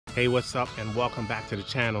Hey, what's up, and welcome back to the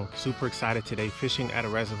channel. Super excited today, fishing at a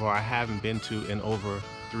reservoir I haven't been to in over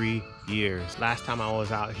 3 years. Last time I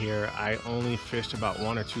was out here, I only fished about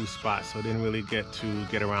 1 or 2 spots, so didn't really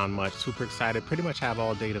get around much. Super excited, pretty much have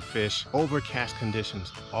all day to fish. Overcast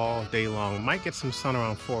conditions all day long. Might get some sun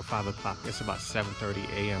around 4 or 5 o'clock. It's about 7:30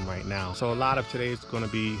 a.m. right now. So a lot of today is gonna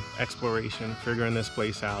be exploration, figuring this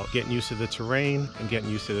place out, getting used to the terrain, and getting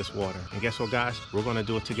used to this water. And guess what, guys? We're gonna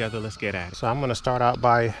do it together. Let's get at it. So I'm gonna start out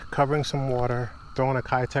by covering some water, throwing a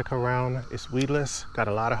Kitech around. It's weedless, got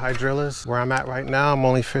a lot of hydrillas. Where I'm at right now, I'm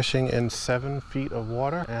only fishing in 7 feet of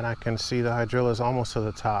water, and I can see the hydrillas almost to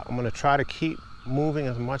the top. I'm gonna try to keep moving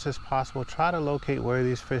as much as possible, try to locate where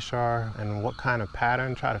these fish are and what kind of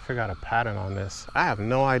pattern, try to figure out a pattern on this. I have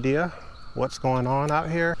no idea what's going on out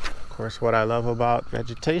here. Of course, what I love about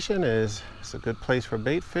vegetation is it's a good place for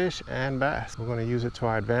bait fish and bass. We're gonna use it to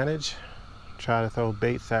our advantage, try to throw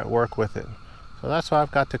baits that work with it. So that's why I've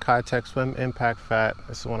got the Kitech Swim Impact Fat.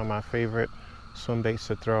 This is one of my favorite swim baits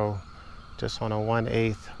to throw, just on a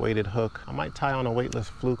 1/8 weighted hook. I might tie on a weightless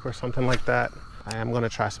fluke or something like that. I am gonna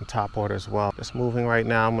try some top water as well. Just moving right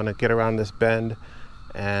now, I'm gonna get around this bend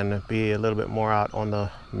and be a little bit more out on the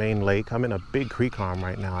main lake. I'm in a big creek arm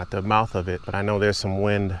right now at the mouth of it, but I know there's some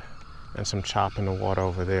wind and some chop in the water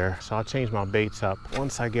over there. So I'll change my baits up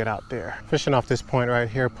once I get out there. Fishing off this point right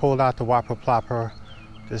here, pulled out the Whopper Plopper.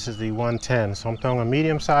 This is the 110, so I'm throwing a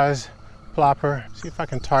medium-sized plopper. See if I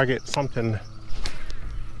can target something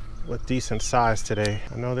with decent size today.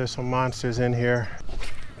 I know there's some monsters in here.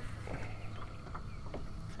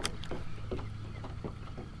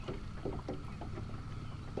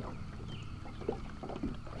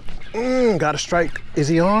 Got a strike. Is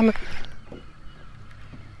he on?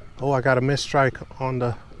 Oh, I got a missed strike on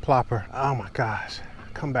the plopper. Oh my gosh.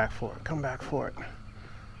 Come back for it. Come back for it.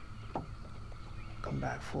 Come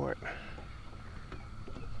back for it.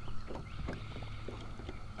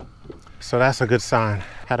 So that's a good sign.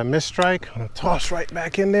 Had a missed strike. I'm gonna toss right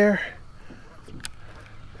back in there.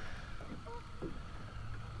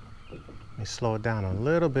 Let me slow it down a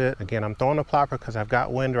little bit. Again, I'm throwing a plopper because I've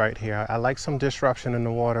got wind right here. I like some disruption in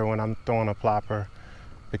the water when I'm throwing a plopper,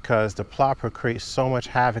 because the plopper creates so much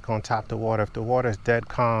havoc on top of the water. If the water is dead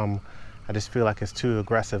calm, I just feel like it's too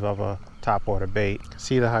aggressive of a top water bait.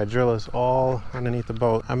 See the hydrillas all underneath the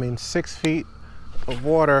boat. I mean, 6 feet of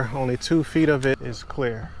water, only 2 feet of it is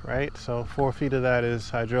clear, right? So 4 feet of that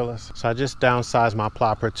is hydrillas. So I just downsized my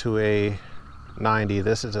plopper to a 90.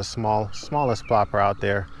 This is a smallest plopper out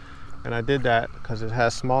there. And I did that because it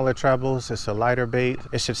has smaller trebles, it's a lighter bait.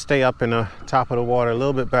 It should stay up in the top of the water a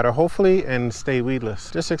little bit better, hopefully, and stay weedless.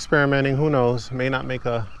 Just experimenting, who knows, may not make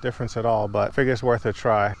a difference at all, but I figure it's worth a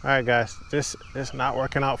try. All right, guys, this is not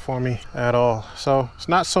working out for me at all. So it's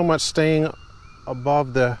not so much staying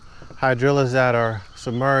above the hydrillas that are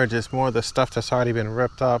submerged, it's more the stuff that's already been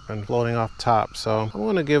ripped up and floating off top. So I'm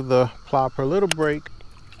gonna give the plopper a little break.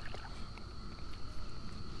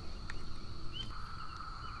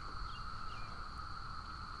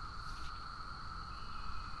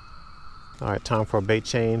 All right, time for a bait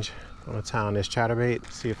change. I'm gonna tie on this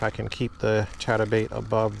chatterbait, see if I can keep the chatterbait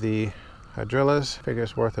above the hydrillas. Figure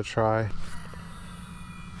it's worth a try.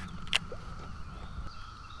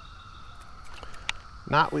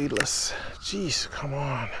 Not weedless. Jeez, come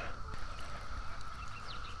on.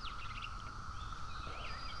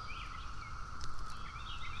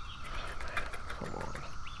 Come on.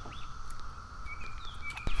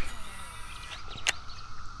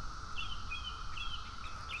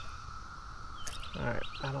 All right,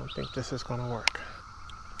 I don't think this is gonna work.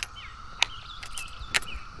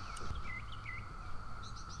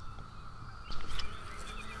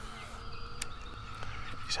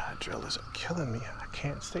 These hydrillas are killing me. I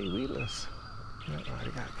can't stay weedless. I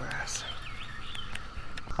already got grass.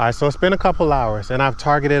 All right, so it's been a couple hours and I've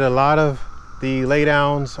targeted a lot of the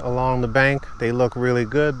laydowns along the bank. They look really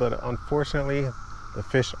good, but unfortunately, the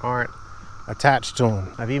fish aren't attached to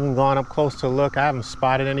them. I've even gone up close to look. I haven't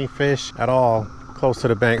spotted any fish at all close to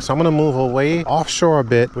the bank. So I'm gonna move away offshore a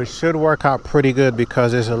bit, which should work out pretty good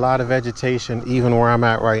because there's a lot of vegetation even where I'm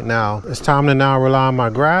at right now. It's time to now rely on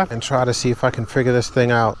my graph and try to see if I can figure this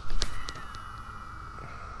thing out.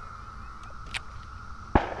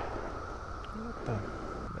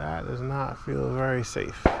 That does not feel very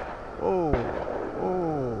safe. Oh,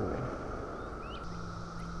 oh.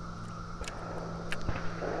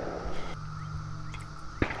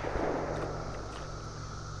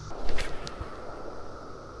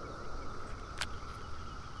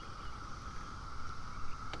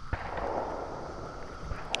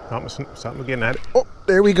 Something getting at it. Oh,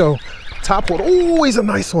 there we go. Top one. Oh, he's a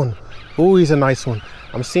nice one. Oh, he's a nice one.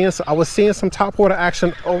 I was seeing some topwater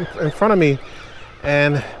action in front of me,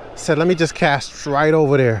 and said, let me just cast right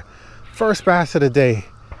over there. First bass of the day.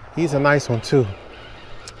 He's a nice one too.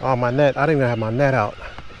 Oh, my net, I didn't even have my net out.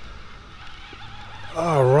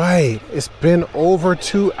 All right, it's been over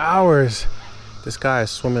 2 hours. This guy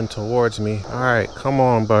is swimming towards me. All right, come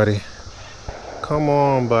on, buddy. Come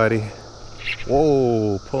on, buddy.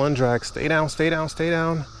 Whoa, pull and drag. Stay down, stay down, stay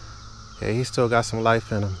down. Yeah, he still got some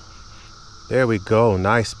life in him. There we go,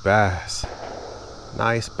 nice bass.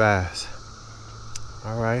 Nice bass.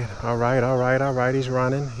 All right, all right, all right, all right. He's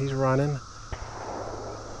running, he's running.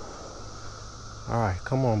 All right,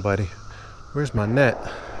 come on, buddy. Where's my net?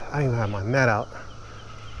 I didn't even have my net out.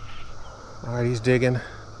 All right, he's digging. All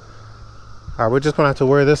right, we're just gonna have to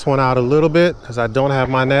wear this one out a little bit because I don't have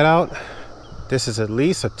my net out. This is at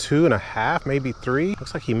least a 2.5, maybe 3.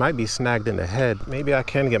 Looks like he might be snagged in the head. Maybe I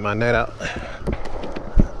can get my net out.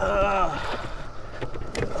 Oh,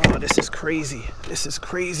 this is crazy. This is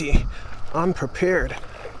crazy. Unprepared.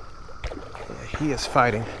 Yeah, he is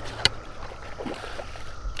fighting.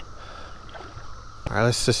 All right,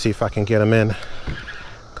 let's just see if I can get him in.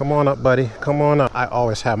 Come on up, buddy. Come on up. I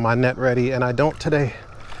always have my net ready, and I don't today.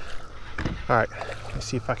 All right, let's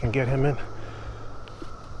see if I can get him in.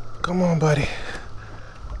 Come on, buddy.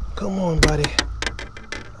 Come on, buddy.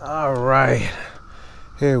 All right.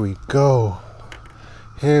 Here we go.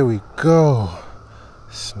 Here we go.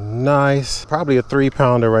 It's nice. Probably a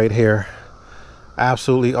 3-pounder right here.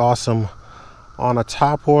 Absolutely awesome. On a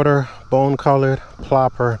topwater, bone-colored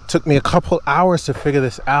plopper. Took me a couple hours to figure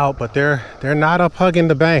this out, but they're not up hugging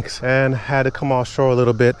the banks, and had to come offshore a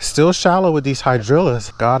little bit. Still shallow with these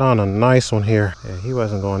hydrillas. Got on a nice one here. Yeah, he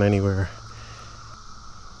wasn't going anywhere.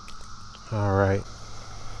 All right,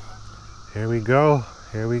 here we go,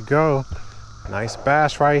 here we go. Nice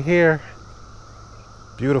bass right here.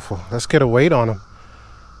 Beautiful. Let's get a weight on him.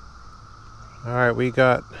 All right, we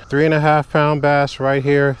got 3.5-pound bass right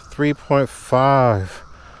here, 3.5.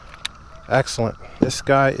 Excellent. This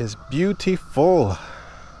guy is beautiful.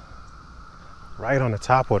 Right on the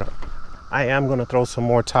topwater. I am gonna throw some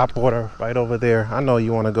more topwater right over there. I know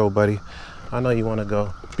you wanna go, buddy. I know you wanna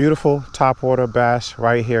go. Beautiful topwater bass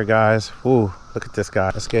right here, guys. Ooh, look at this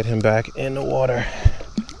guy. Let's get him back in the water.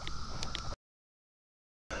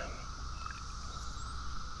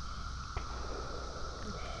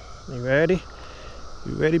 You ready?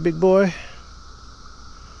 You ready, big boy?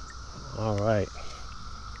 All right.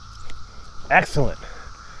 Excellent.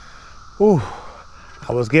 Ooh,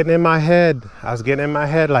 I was getting in my head.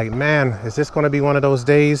 Like, man, is this gonna be one of those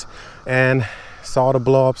days? And saw the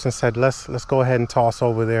blow ups and said, let's go ahead and toss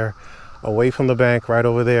over there, away from the bank, right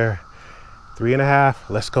over there. 3.5.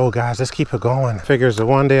 Let's go, guys. Let's keep it going. Figures the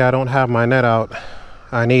one day I don't have my net out,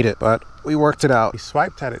 I need it, but we worked it out. He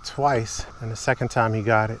swiped at it twice, and the second time he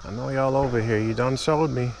got it. I know y'all over here. You done showed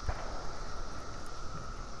me.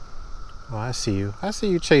 Oh, I see you. I see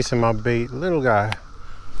you chasing my bait, little guy.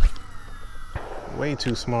 Way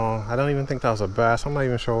too small. I don't even think that was a bass. I'm not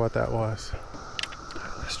even sure what that was.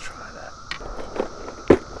 Let's try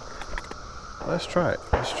that. Let's try it.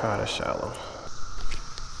 Let's try the shallow.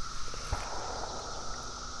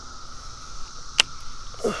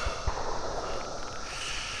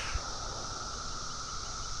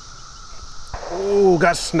 Oh,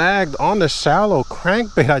 got snagged on the shallow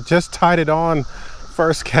crankbait. I just tied it on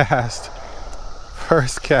first cast.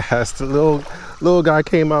 First cast. The little guy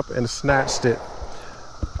came up and snatched it.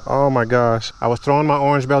 Oh my gosh. I was throwing my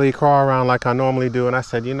orange belly craw around like I normally do, and I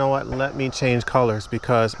said, you know what, let me change colors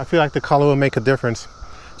because I feel like the color will make a difference.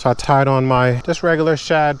 So I tied on my just regular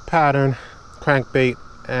shad pattern crankbait,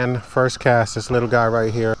 and first cast this little guy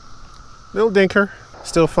right here. Little dinker,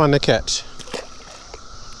 still fun to catch.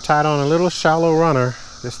 Tied on a little shallow runner.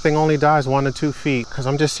 This thing only dives 1 to 2 feet because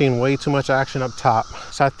I'm just seeing way too much action up top.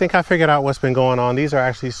 So I think I figured out what's been going on. These are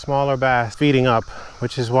actually smaller bass feeding up,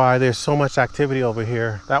 which is why there's so much activity over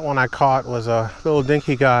here. That one I caught was a little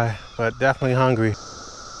dinky guy, but definitely hungry.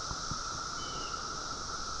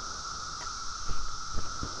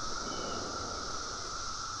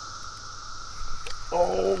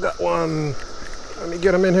 Oh, got one. Let me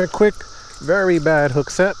get him in here quick. Very bad hook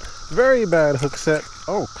set. Very bad hook set.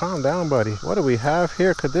 Oh, calm down, buddy. What do we have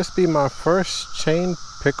here? Could this be my first chain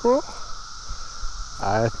pickerel?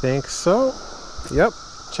 I think so. Yep,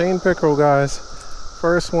 chain pickerel, guys.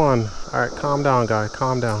 First one. All right, calm down, guy.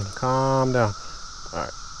 Calm down. Calm down. All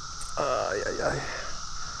right.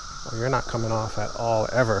 Oh, you're not coming off at all,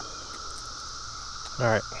 ever. All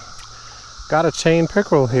right. Got a chain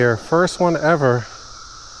pickerel here. First one ever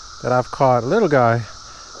that I've caught. Little guy.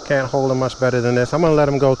 Can't hold him much better than this. I'm gonna let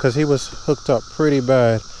him go because he was hooked up pretty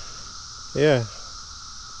bad. Yeah,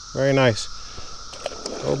 Very nice.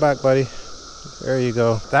 Go back, buddy. There you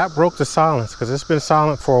go. That broke the silence because it's been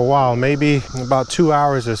silent for a while, maybe about 2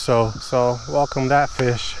 hours or so. So welcome that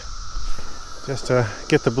fish. Just to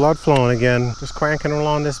get the blood flowing again. Just cranking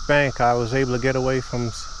along this bank, I was able to get away from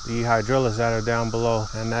the hydrillas that are down below,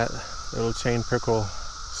 and that little chain pickerel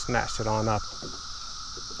snatched it on up.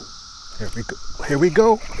 Here we go. Here we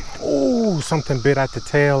go. Oh, something bit at the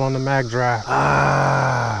tail on the mag draft.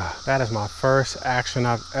 Ah, that is my first action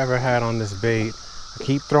I've ever had on this bait. I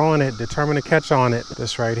keep throwing it, determined to catch on it.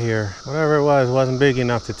 This right here, whatever it was, wasn't big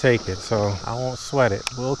enough to take it, so I won't sweat it.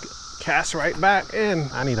 We'll cast right back in.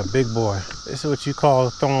 I need a big boy. This is what you call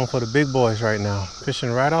throwing for the big boys right now.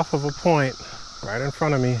 Fishing right off of a point, right in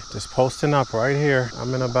front of me, just posting up right here.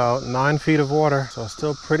 I'm in about 9 feet of water, so it's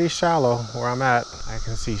still pretty shallow where I'm at. I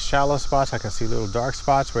can see shallow spots, I can see little dark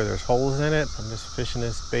spots where there's holes in it. I'm just fishing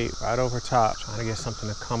this bait right over top, trying to get something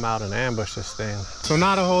to come out and ambush this thing. So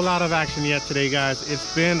not a whole lot of action yet today, guys.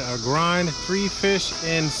 It's been a grind, 3 fish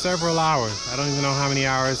in several hours. I don't even know how many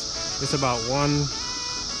hours. It's about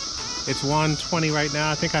it's 1:20 right now.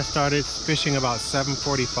 I think I started fishing about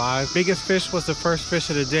 7:45. Biggest fish was the first fish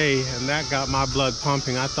of the day, and that got my blood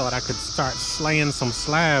pumping. I thought I could start slaying some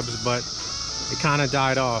slabs, but it kind of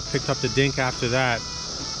died off. Picked up the dink after that,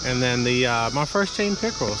 and then my first chain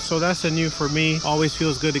pickerel. So that's a new for me. Always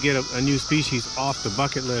feels good to get a new species off the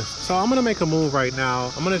bucket list. So I'm gonna make a move right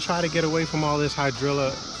now. I'm gonna try to get away from all this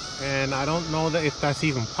hydrilla, and I don't know if that's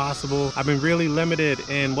even possible. I've been really limited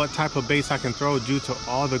in what type of baits I can throw due to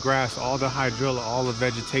all the grass, all the hydrilla, all the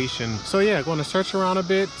vegetation. So yeah, going to search around a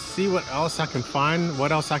bit, see what else I can find,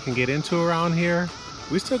 what else I can get into around here.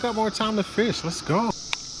 We still got more time to fish. Let's go.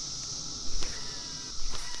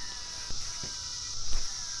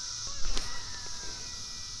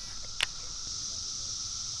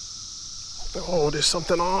 Oh, there's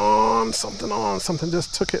something on, something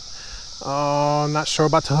just took it. Oh, not sure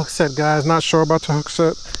about the hook set, guys. Not sure about the hook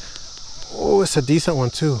set. Oh, it's a decent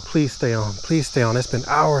one too. Please stay on. Please stay on. It's been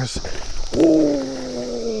hours.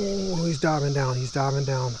 Oh, he's diving down. He's diving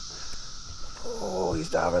down. Oh, he's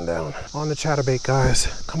diving down. On the chatterbait, guys.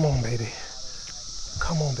 Come on, baby.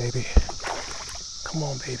 Come on, baby. Come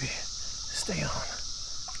on, baby. Stay on.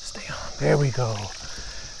 Stay on. There we go.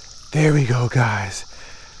 There we go, guys.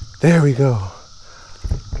 There we go.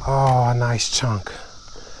 Oh, a nice chunk.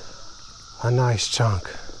 A nice chunk.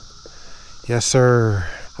 Yes, sir.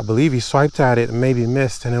 I believe he swiped at it and maybe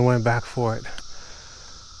missed and then went back for it.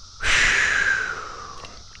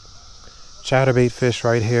 Chatterbait fish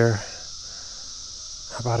right here.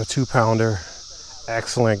 About a 2-pounder.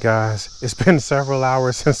 Excellent, guys. It's been several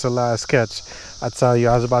hours since the last catch. I tell you,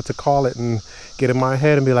 I was about to call it and get in my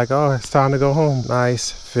head and be like, oh, it's time to go home. Nice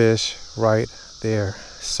fish right there.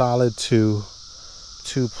 Solid 2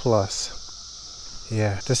 plus.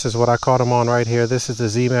 Yeah, this is what I caught him on right here. This is the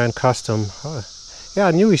Z-Man Custom. Oh, yeah,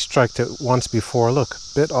 I knew he striked it once before. Look,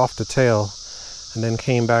 bit off the tail and then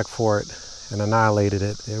came back for it and annihilated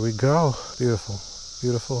it. There we go. Beautiful,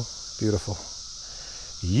 beautiful, beautiful.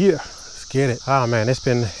 Yeah, let's get it. Oh man, it's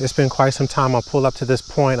been quite some time. I pulled up to this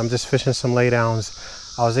point. I'm just fishing some laydowns.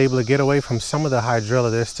 I was able to get away from some of the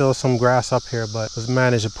hydrilla. There's still some grass up here, but was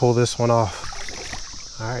managed to pull this one off.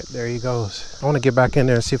 All right, there he goes. I want to get back in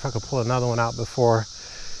there and see if I can pull another one out before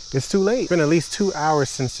it's too late. It's been at least 2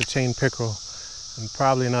 hours since the chain pickerel, and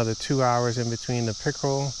probably another 2 hours in between the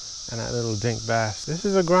pickerel and that little dink bass. This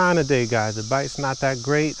is a grind a day, guys. The bite's not that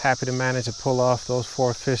great. Happy to manage to pull off those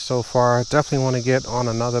 4 fish so far. Definitely want to get on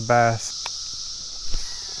another bass.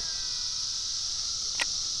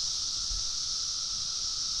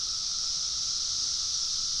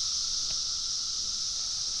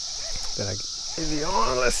 Did I is he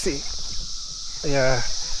on? Let's see. Yeah,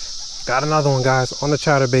 got another one, guys, on the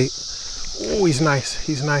chatterbait. Oh, he's nice.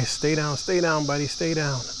 He's nice. Stay down, buddy. Stay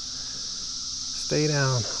down. Stay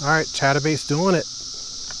down. All right, chatterbait's doing it.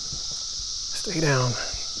 Stay down.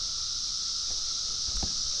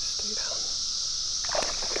 Stay down.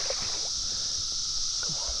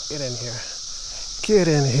 Come on, get in here. Get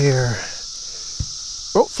in here.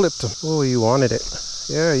 Oh, flipped him. Oh, you wanted it.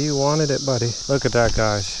 Yeah, you wanted it, buddy. Look at that,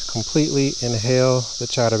 guys. Completely inhale the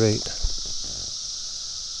chatterbait.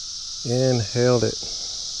 Inhaled it.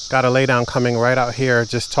 Got a laydown coming right out here.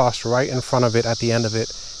 Just tossed right in front of it at the end of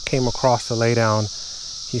it. Came across the laydown.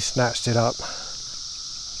 He snatched it up.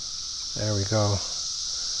 There we go.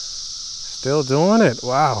 Still doing it.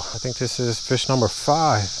 Wow. I think this is fish number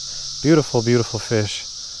 5. Beautiful, beautiful fish.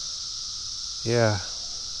 Yeah.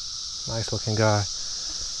 Nice looking guy.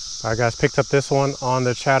 All right, guys, picked up this one on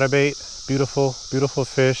the chatterbait. Beautiful, beautiful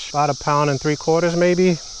fish. About 1.75 pounds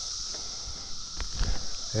maybe.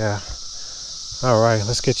 Yeah. All right,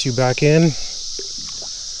 let's get you back in.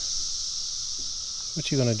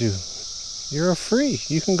 What you gonna do? You're free.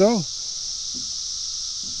 You can go.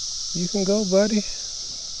 You can go, buddy.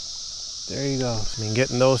 There you go. I mean,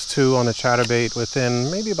 getting those two on the chatterbait within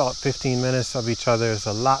maybe about 15 minutes of each other is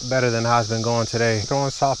a lot better than how it's been going today. Throwing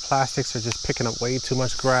soft plastics are just picking up way too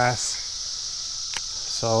much grass.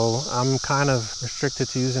 So I'm kind of restricted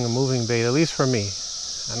to using a moving bait, at least for me.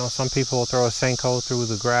 I know some people will throw a Senko through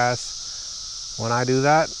the grass. When I do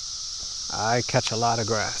that, I catch a lot of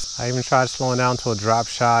grass. I even tried slowing down to a drop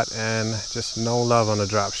shot and just no love on the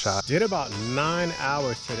drop shot. Did about 9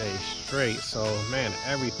 hours today straight, so man,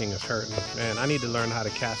 everything is hurting. Man, I need to learn how to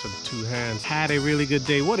cast with 2 hands. Had a really good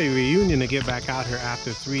day. What a reunion to get back out here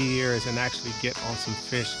after 3 years and actually get on some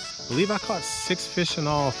fish. I believe I caught 6 fish in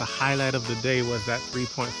all. The highlight of the day was that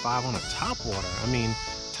 3.5 on a topwater. I mean,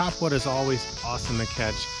 topwater is always awesome to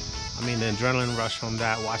catch. I mean, the adrenaline rush from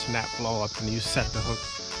that, watching that blow up and you set the hook.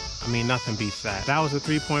 I mean, nothing beats that. That was a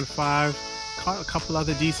 3.5. Caught a couple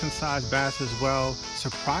other decent sized bass as well.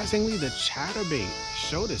 Surprisingly, the chatterbait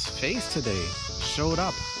showed his face today. Showed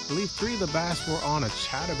up. I believe 3 of the bass were on a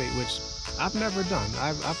chatterbait, which I've never done.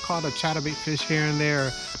 I've caught a chatterbait fish here and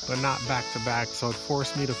there, but not back to back. So it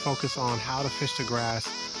forced me to focus on how to fish the grass,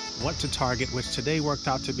 what to target, which today worked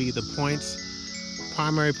out to be the points,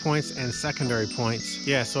 primary points and secondary points.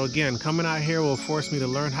 Yeah, so again, coming out here will force me to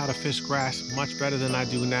learn how to fish grass much better than I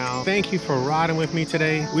do now. Thank you for riding with me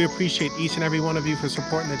today. We appreciate each and every one of you for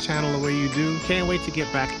supporting the channel the way you do. Can't wait to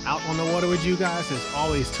get back out on the water with you guys. As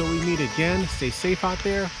always, till we meet again, stay safe out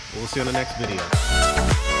there. We'll see you on the next video.